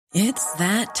It's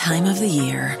that time of the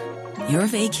year. Your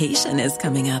vacation is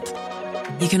coming up.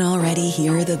 You can already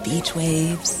hear the beach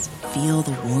waves, feel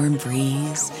the warm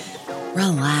breeze,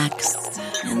 relax,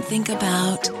 and think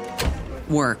about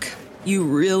work. You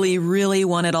really, really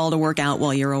want it all to work out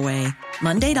while you're away.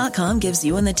 Monday.com gives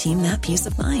you and the team that peace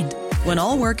of mind. When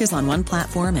all work is on one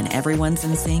platform and everyone's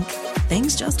in sync,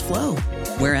 things just flow.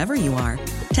 Wherever you are,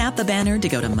 tap the banner to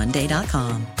go to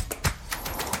Monday.com.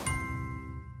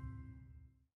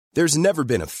 There's never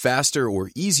been a faster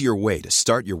or easier way to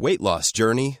start your weight loss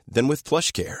journey than with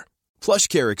PlushCare.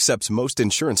 PlushCare accepts most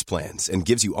insurance plans and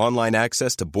gives you online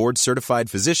access to board-certified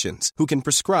physicians who can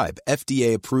prescribe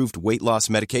FDA-approved weight loss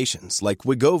medications like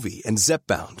Wegovy and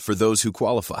Zepbound for those who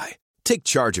qualify. Take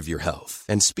charge of your health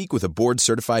and speak with a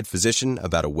board-certified physician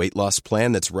about a weight loss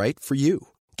plan that's right for you.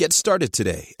 Get started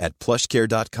today at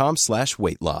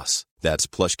plushcare.com/weight loss. That's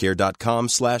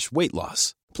plushcare.com/weight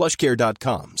loss.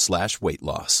 plushcare.com/weight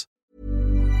loss.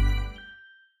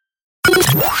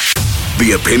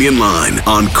 The Opinion Line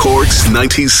on Cork's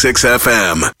 96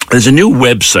 FM. There's a new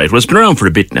website. Well, it's been around for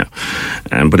a bit now,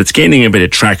 but it's gaining a bit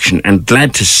of traction, and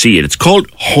glad to see it. It's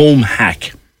called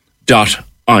homehack.ie.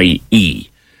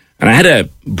 And I had a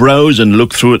browse and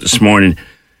look through it this morning.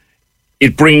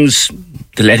 It brings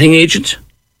the letting agent,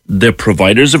 the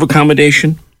providers of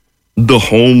accommodation, the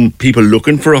home, people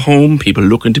looking for a home, people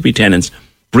looking to be tenants,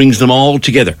 brings them all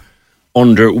together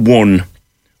under one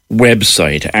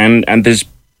website. And there's,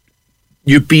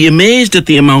 you'd be amazed at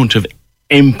the amount of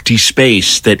empty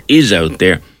space that is out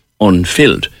there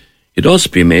unfilled. You'd also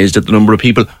be amazed at the number of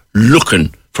people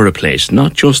looking for a place,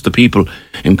 not just the people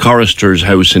in Chorister's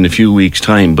house in a few weeks'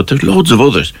 time, but there's loads of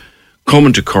others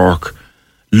coming to Cork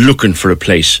looking for a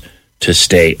place to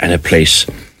stay and a place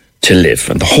to live.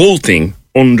 And the whole thing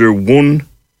under one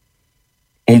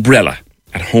umbrella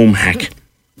at homehack.ie.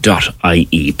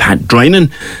 Pat Drynan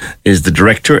is the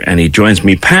director and he joins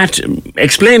me. Pat,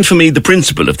 explain for me the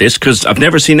principle of this, because I've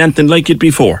never seen anything like it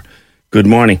before. Good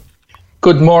morning.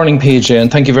 Good morning, PJ,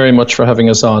 and thank you very much for having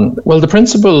us on. Well, the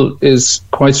principle is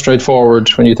quite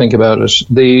straightforward when you think about it.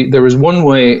 There is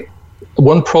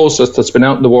one process that's been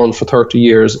out in the world for 30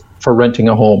 years for renting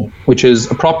a home, which is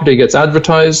a property gets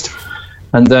advertised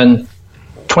and then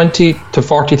 20 to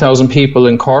 40,000 people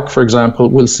in Cork, for example,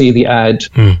 will see the ad.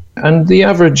 And the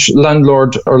average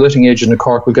landlord or letting agent in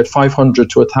Cork will get 500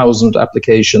 to 1,000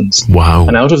 applications. Wow.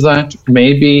 And out of that,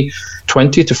 maybe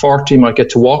 20 to 40 might get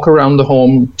to walk around the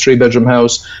home, 3-bedroom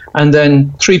house, and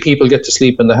then 3 people get to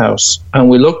sleep in the house. And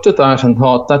we looked at that and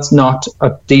thought that's not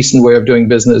a decent way of doing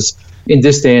business in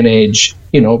this day and age.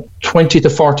 20 to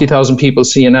 40,000 people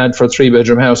see an ad for a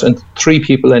 3-bedroom house and 3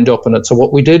 people end up in it. So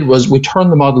what we did was we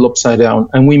turned the model upside down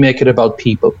and we make it about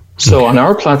people. So on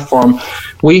our platform,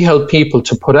 we help people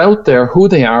to put out there who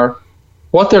they are,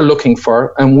 what they're looking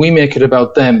for, and we make it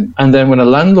about them. And then when a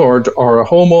landlord or a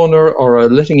homeowner or a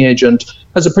letting agent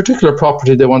has a particular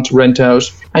property they want to rent out,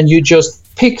 and you just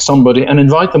pick somebody and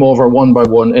invite them over one by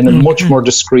one in a much more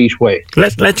discreet way.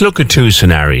 Let's look at 2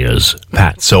 scenarios,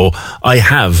 Pat. So I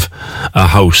have a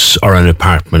house or an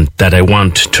apartment that I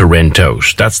want to rent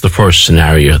out. That's the first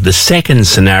scenario. The second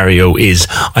scenario is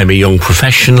I'm a young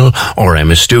professional, or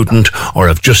I'm a student, or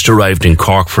I've just arrived in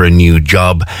Cork for a new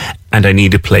job and I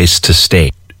need a place to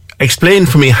stay. Explain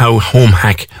for me how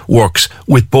HomeHack works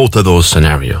with both of those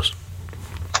scenarios.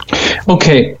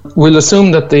 Okay, we'll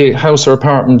assume that the house or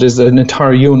apartment is an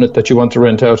entire unit that you want to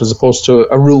rent out as opposed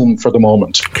to a room for the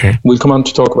moment. Okay. We'll come on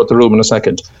to talk about the room in a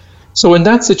second. So in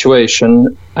that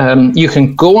situation, you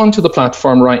can go onto the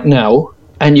platform right now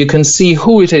and you can see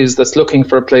who it is that's looking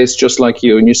for a place just like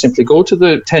you. And you simply go to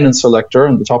the tenant selector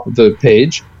on the top of the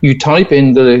page, you type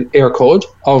in the area code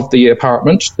of the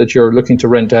apartment that you're looking to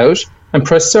rent out and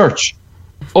press search.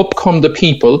 Up come the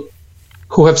people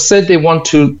who have said they want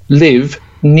to live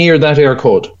near that area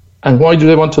code. And why do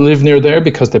they want to live near there?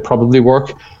 Because they probably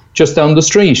work just down the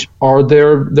street, or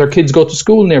their kids go to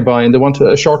school nearby and they want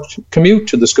a short commute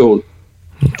to the school,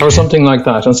 or something like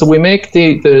that. And so we make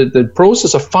the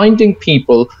process of finding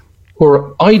people who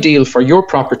are ideal for your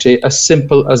property as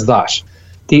simple as that.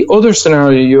 The other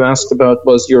scenario you asked about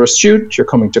was you're a student, you're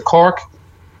coming to Cork,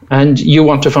 and you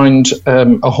want to find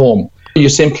a home. You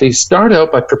simply start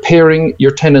out by preparing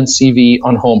your tenant CV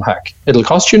on HomeHack. It'll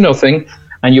cost you nothing,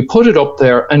 and you put it up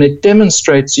there and it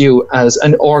demonstrates you as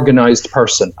an organized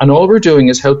person. And all we're doing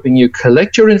is helping you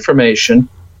collect your information,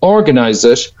 organize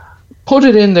it, put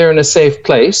it in there in a safe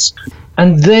place,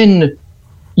 and then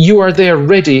you are there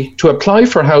ready to apply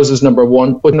for houses, number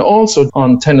one, but also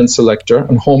on Tenant Selector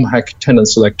and HomeHack Tenant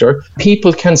Selector,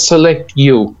 people can select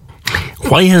you.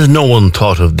 Why has no one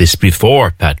thought of this before,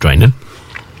 Pat Drynan?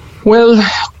 Well,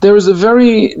 there is a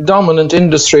very dominant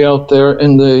industry out there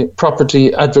in the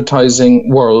property advertising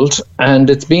world, and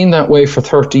it's been that way for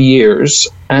 30 years,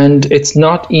 and it's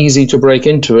not easy to break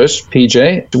into it,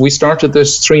 PJ. We started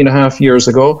this 3.5 years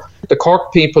ago. The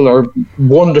Cork people are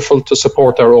wonderful to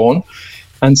support their own.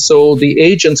 And so the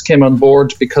agents came on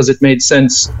board because it made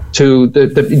sense to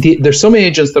there's some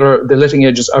agents that are, the letting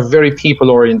agents are very people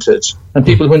oriented, and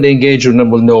people when they engage with them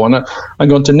will know. And I'm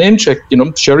going to name check,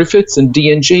 Sherry Fitz and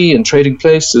D&G and Trading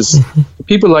Places,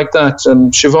 people like that,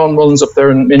 and Siobhan Mullins up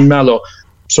there in Mallow.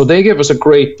 So they gave us a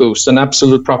great boost, and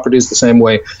Absolute Properties the same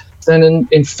way. Then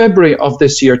in February of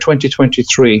this year,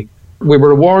 2023, we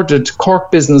were awarded Cork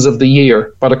Business of the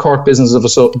Year by the Cork Business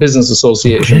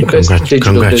Association. Okay,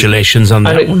 congratulations on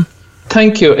that one.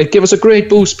 Thank you. It gave us a great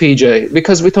boost, PJ,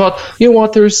 because we thought,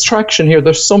 there is traction here.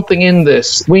 There's something in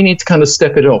this. We need to kind of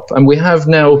step it up. And we're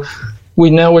now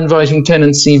inviting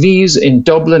tenant CVs in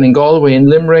Dublin, in Galway, in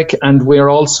Limerick, and we're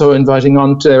also inviting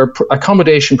on to their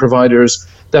accommodation providers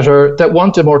that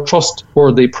want a more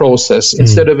trustworthy process.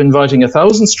 Instead of inviting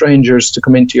 1,000 strangers to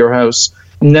come into your house,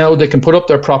 now they can put up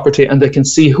their property and they can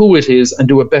see who it is and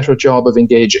do a better job of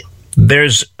engaging.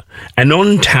 There's an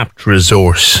untapped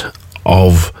resource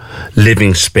of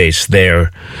living space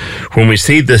there. When we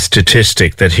see the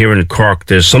statistic that here in Cork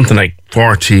there's something like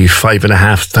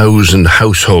 45,500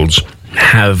 households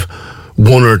have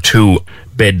 1 or 2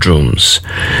 bedrooms,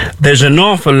 there's an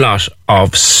awful lot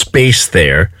of space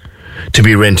there to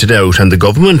be rented out, and the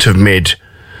government have made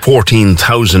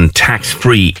 14,000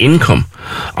 tax-free income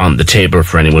on the table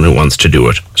for anyone who wants to do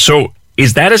it. So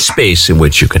is that a space in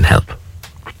which you can help?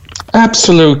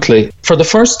 Absolutely. For the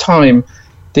first time,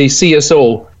 the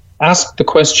CSO asked the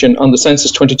question on the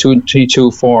Census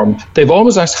 2222 form. They've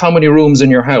always asked how many rooms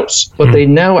in your house, but they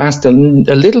now asked a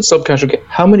little subcategory,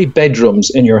 how many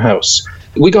bedrooms in your house?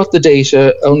 We got the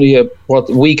data only a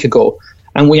week ago,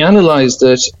 and we analysed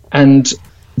it, and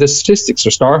the statistics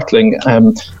are startling.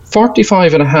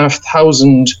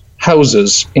 45,500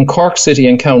 houses in Cork City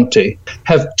and County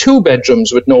have 2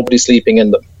 bedrooms with nobody sleeping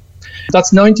in them.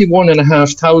 That's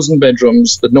 91,500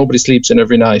 bedrooms that nobody sleeps in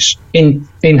every night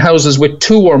in houses with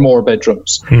 2 or more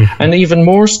bedrooms. And even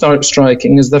more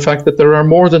striking is the fact that there are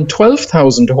more than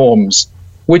 12,000 homes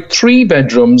with 3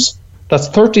 bedrooms. That's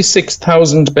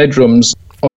 36,000 bedrooms.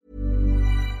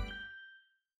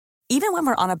 Even when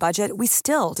we're on a budget, we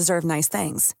still deserve nice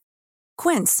things.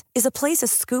 Quince is a place to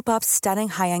scoop up stunning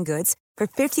high-end goods for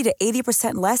 50 to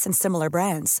 80% less than similar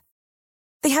brands.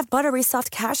 They have buttery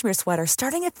soft cashmere sweaters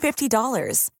starting at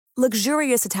 $50,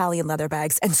 luxurious Italian leather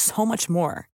bags, and so much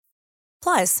more.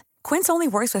 Plus, Quince only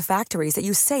works with factories that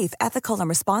use safe, ethical, and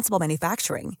responsible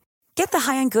manufacturing. Get the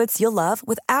high-end goods you'll love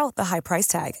without the high price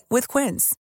tag with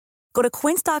Quince. Go to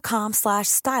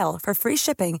quince.com/style for free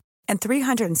shipping and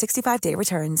 365-day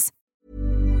returns.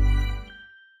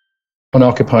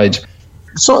 Unoccupied.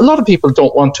 So a lot of people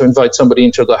don't want to invite somebody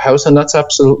into their house, and that's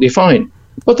absolutely fine.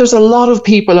 But there's a lot of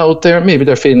people out there, maybe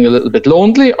they're feeling a little bit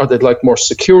lonely, or they'd like more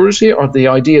security, or the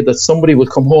idea that somebody will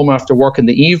come home after work in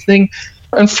the evening.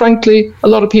 And frankly, a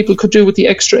lot of people could do with the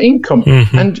extra income.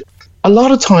 And a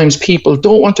lot of times people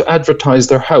don't want to advertise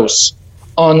their house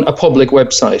on a public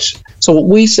website. So what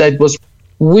we said was,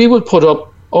 we will put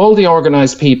up all the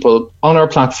organised people on our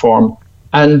platform,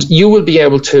 and you will be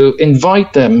able to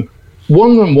invite them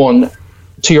one-on-one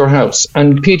to your house.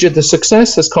 And PJ, the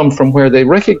success has come from where they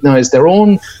recognise their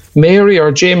own Mary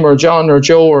or Jim or John or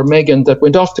Joe or Megan that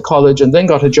went off to college and then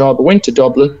got a job, went to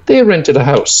Dublin, they rented a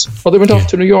house. Or they went off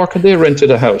to New York and they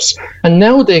rented a house. And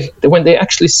now when they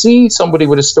actually see somebody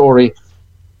with a story,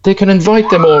 they can invite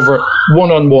them over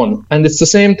one-on-one. And it's the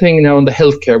same thing now in the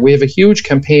healthcare. We have a huge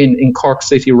campaign in Cork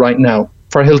City right now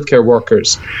for healthcare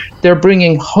workers. They're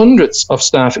bringing hundreds of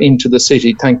staff into the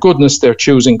city. Thank goodness they're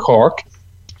choosing Cork.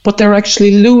 But they're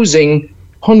actually losing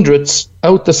hundreds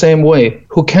out the same way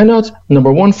who cannot,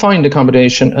 number one, find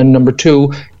accommodation, and number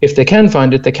two, if they can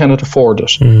find it, they cannot afford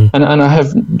it. And I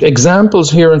have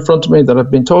examples here in front of me that I've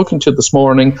been talking to this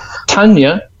morning.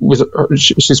 Tanya,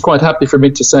 she's quite happy for me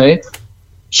to say,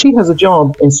 she has a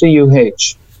job in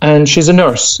CUH and she's a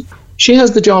nurse. She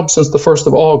has the job since the 1st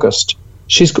of August.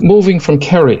 She's moving from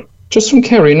Kerry, just from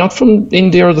Kerry, not from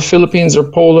India or the Philippines or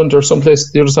Poland or someplace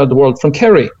the other side of the world, from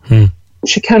Kerry.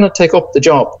 She cannot take up the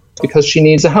job because she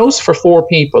needs a house for 4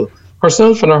 people,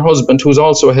 herself and her husband, who's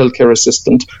also a healthcare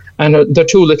assistant, and their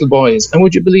 2 little boys. And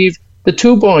would you believe the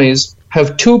 2 boys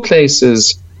have 2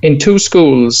 places in 2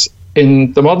 schools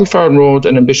in the Model Farm Road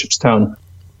and in Bishopstown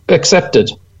accepted,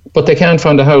 but they can't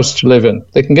find a house to live in.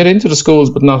 They can get into the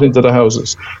schools, but not into the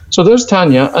houses. So there's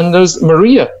Tanya, and there's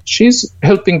Maria. She's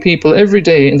helping people every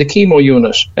day in the chemo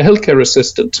unit, a healthcare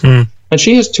assistant. And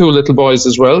she has 2 little boys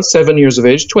as well, 7 years of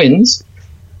age, twins.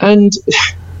 And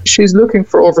she's looking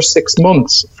for over 6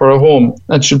 months for a home,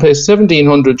 and she'll pay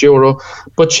 €1,700,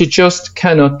 but she just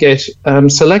cannot get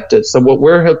selected. So what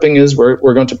we're helping is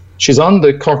she's on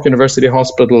the Cork University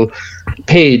Hospital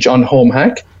page on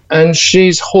HomeHack, and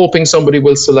she's hoping somebody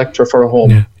will select her for a home.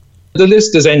 Yeah. The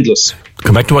list is endless.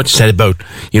 Come back to what you said about,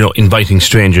 inviting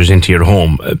strangers into your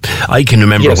home. I can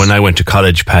remember when I went to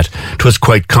college, Pat, it was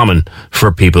quite common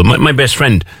for people. My best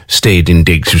friend stayed in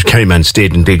digs. He was Kerryman,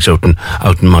 stayed in digs out in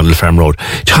Model Farm Road.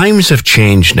 Times have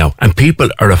changed now, and people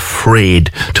are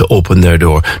afraid to open their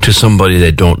door to somebody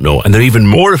they don't know. And they're even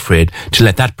more afraid to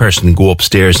let that person go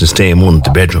upstairs and stay in one of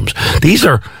the bedrooms. These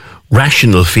are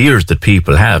rational fears that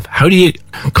people have. How do you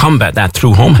combat that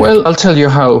through HomeHack? Well, I'll tell you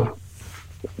how.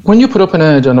 When you put up an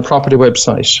ad on a property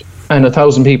website and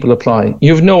 1,000 people apply,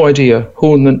 you have no idea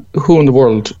who in the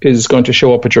world is going to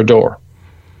show up at your door.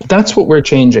 That's what we're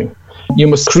changing. You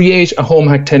must create a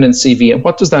HomeHack tenant CV. And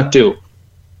what does that do?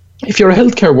 If you're a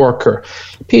healthcare worker,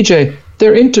 PJ,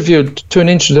 they're interviewed to an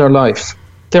inch of their life.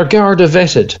 They're Garda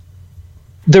vetted.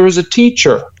 There is a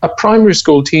teacher, a primary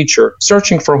school teacher,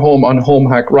 searching for a home on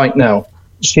HomeHack right now.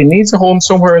 She needs a home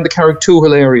somewhere in the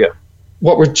Carrigtwohill area.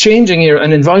 What we're changing here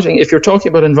and inviting, if you're talking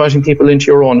about inviting people into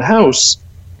your own house,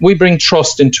 we bring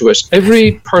trust into it.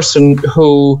 Every person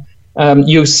who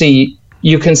you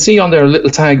can see on their little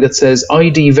tag that says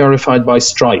ID verified by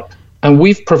Stripe. And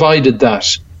we've provided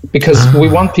that because we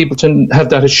want people to have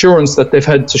that assurance that they've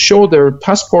had to show their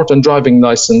passport and driving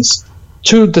license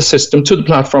to the system, to the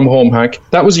platform HomeHack.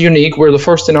 That was unique. We're the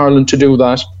first in Ireland to do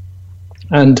that.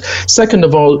 And second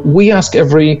of all, we ask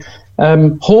every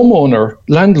homeowner,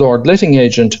 landlord, letting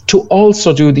agent to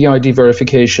also do the ID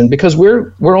verification, because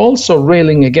we're also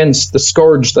railing against the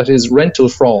scourge that is rental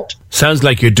fraud. Sounds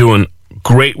like you're doing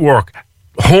great work.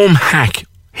 HomeHack,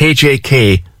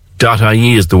 HAK.ie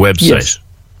is the website.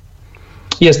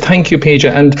 Yes, thank you,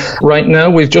 PJ. And right now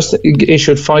we've just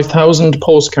issued 5,000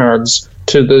 postcards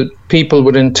to the people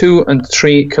within 2 and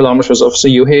 3 kilometres of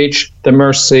CUH, the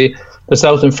Mercy, the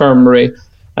South Infirmary,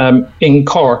 in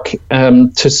Cork,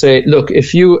 to say, look,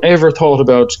 if you ever thought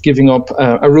about giving up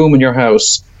a room in your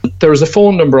house, there is a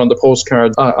phone number on the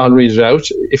postcard. I'll read it out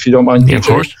if you don't mind. Yeah, of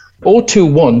course.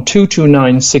 021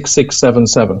 229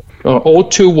 6677.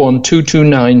 021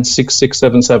 229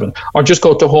 6677. Or just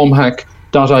go to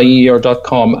homehack.ie or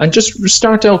 .com and just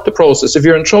start out the process. If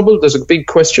you're in trouble, there's a big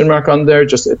question mark on there.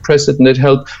 Just press it and it'll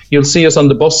help. You'll see us on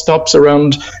the bus stops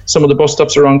around, some of the bus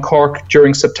stops around Cork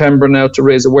during September now to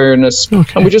raise awareness.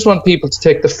 Okay. And we just want people to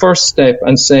take the first step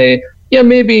and say, yeah,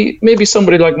 maybe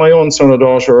somebody like my own son or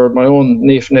daughter or my own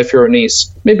nephew or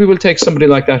niece, maybe we'll take somebody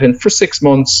like that in for 6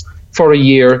 months, for a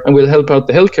year, and we'll help out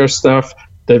the healthcare staff,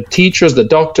 the teachers, the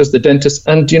doctors, the dentists.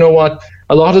 And you know what?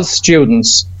 A lot of the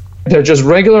students, they're just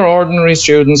regular, ordinary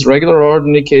students, regular,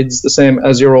 ordinary kids, the same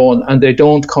as your own, and they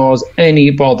don't cause any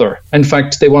bother. In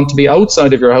fact, they want to be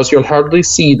outside of your house. You'll hardly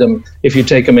see them if you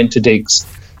take them into digs.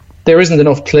 There isn't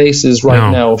enough places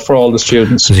now for all the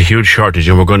students. There's a huge shortage,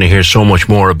 and we're going to hear so much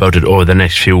more about it over the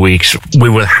next few weeks. We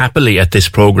will happily, at this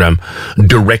programme,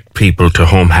 direct people to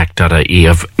homehack.ie.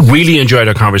 I've really enjoyed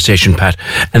our conversation, Pat,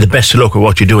 and the best of luck with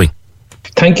what you're doing.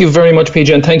 Thank you very much,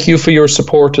 PJ, and thank you for your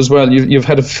support as well. You've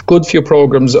had a good few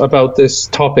programmes about this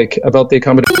topic, about the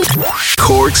accommodation.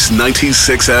 Cork's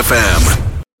 96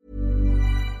 FM.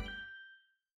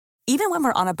 Even when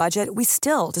we're on a budget, we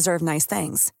still deserve nice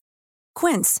things.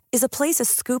 Quince is a place to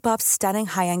scoop up stunning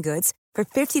high-end goods for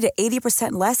 50 to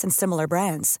 80% less than similar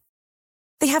brands.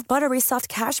 They have buttery soft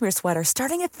cashmere sweaters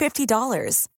starting at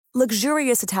 $50,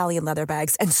 luxurious Italian leather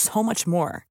bags, and so much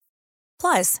more.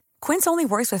 Plus, Quince only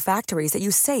works with factories that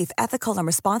use safe, ethical, and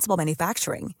responsible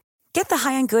manufacturing. Get the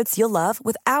high-end goods you'll love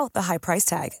without the high price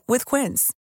tag with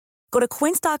Quince. Go to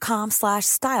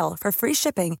quince.com/style for free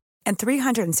shipping and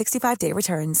 365-day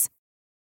returns.